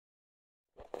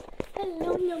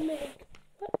Hello, Nutmeg.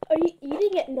 Are you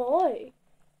eating it now?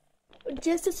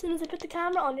 Just as soon as I put the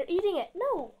camera on, you're eating it.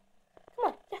 No. Come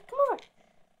on. Yeah, come over.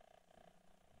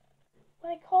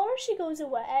 When I call her, she goes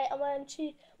away, and when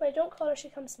I don't call her, she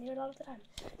comes near a lot of the time.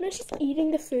 Now she's eating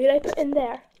the food I put in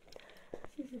there.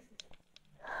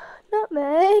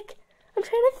 Nutmeg, I'm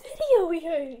trying to video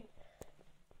you.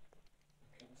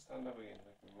 Can you stand up again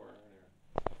like we were earlier?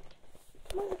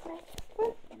 Come on, Nutmeg. Come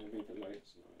on. Maybe the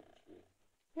lights on the screen.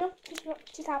 No, she's not.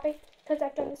 She's happy because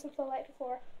I've done this in full light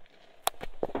before.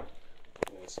 Yeah,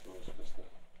 I suppose because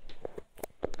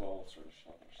the ball sort of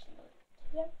shatters the light.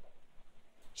 Yep.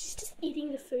 She's just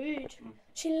eating the food.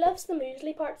 She loves the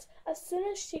muesli parts. As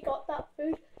soon as she got that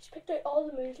food, she picked out all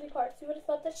the muesli parts. You would have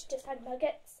thought that she just had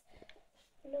nuggets.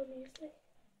 No muesli.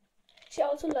 She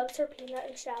also loves her peanut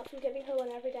and shell. I'm giving her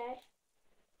one every day.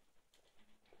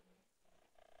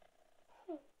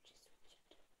 Oh,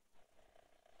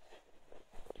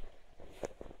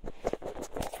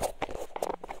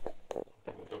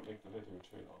 Don't make the video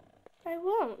too long. I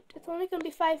won't. It's only going to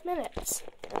be 5 minutes.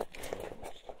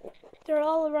 They're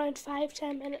all around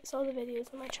 5-10 minutes, all the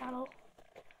videos on my channel.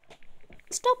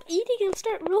 Stop eating and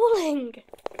start rolling,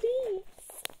 please.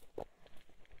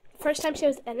 First time she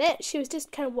was in it, she was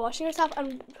just kind of washing herself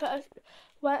and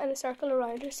went in a circle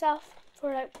around herself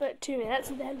for like about 2 minutes,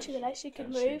 and then she realised she could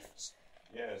move.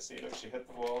 Yeah, see, look, she hit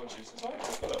the wall and she says, oh,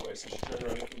 let's go that way, so she turned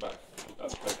around and came back.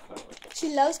 That's quite clever.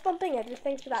 She loves bumping into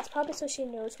things, but that's probably so she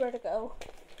knows where to go.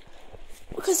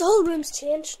 Because the whole room's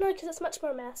changed now, because it's much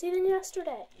more messy than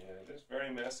yesterday. Yeah, it is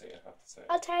very messy, I have to say.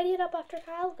 I'll tidy it up after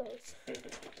Kyle goes. Yeah.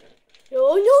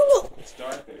 No, no, no! It's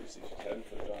dark there, you see, she's heading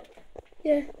for the dark.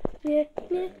 Yeah, yeah, Okay,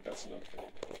 yeah. I think that's enough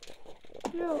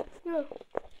for you. No, no.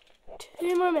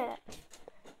 2 more minutes.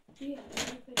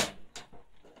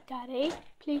 Daddy,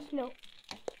 please, no.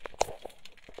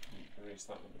 Erase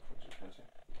that one before you press it.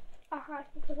 I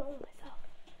can put it on myself.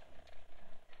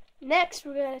 Next,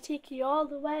 we're going to take you all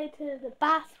the way to the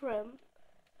bathroom.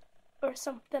 Or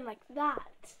something like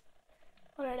that.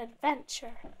 On an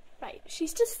adventure. Right,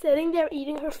 she's just sitting there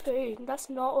eating her food. And that's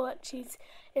not what she's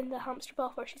in the hamster ball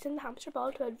for. She's in the hamster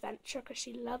ball to adventure because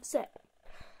she loves it.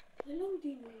 How long do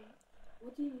you need?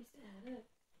 What do you use to edit?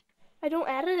 I don't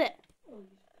edit it. Oh, you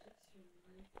just put it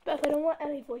through. But if I don't want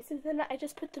any voices in it, I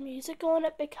just put the music on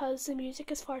it because the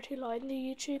music is far too loud in the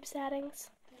YouTube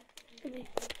settings.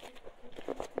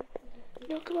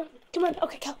 No, come on, come on.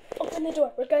 Okay, Cal, open the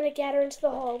door. We're going to get her into the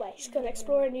hallway. She's going to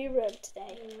explore a new room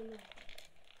today.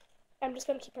 I'm just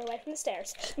going to keep her away from the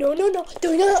stairs. No, no, no.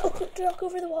 Do not knock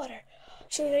over the water.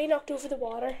 She nearly knocked over the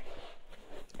water.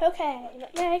 Okay,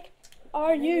 Nutmeg,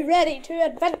 are you ready to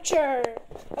adventure?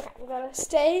 Okay, we're going to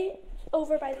stay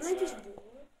over by the stairs.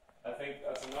 I think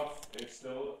that's enough. It's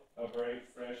still a very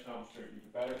fresh hamster.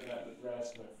 You'd better let it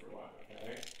rest now for a while,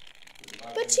 okay?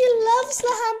 But she loves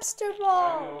the hamster I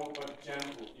ball. know, but Jen,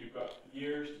 you've got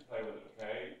years to play with it,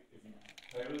 okay? If you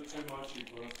play with it too much,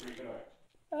 you're going to freak it out.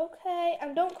 Okay,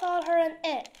 and don't call her an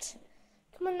it.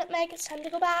 Come on, Nutmeg, it's time to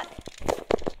go back.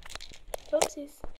 Oopsies.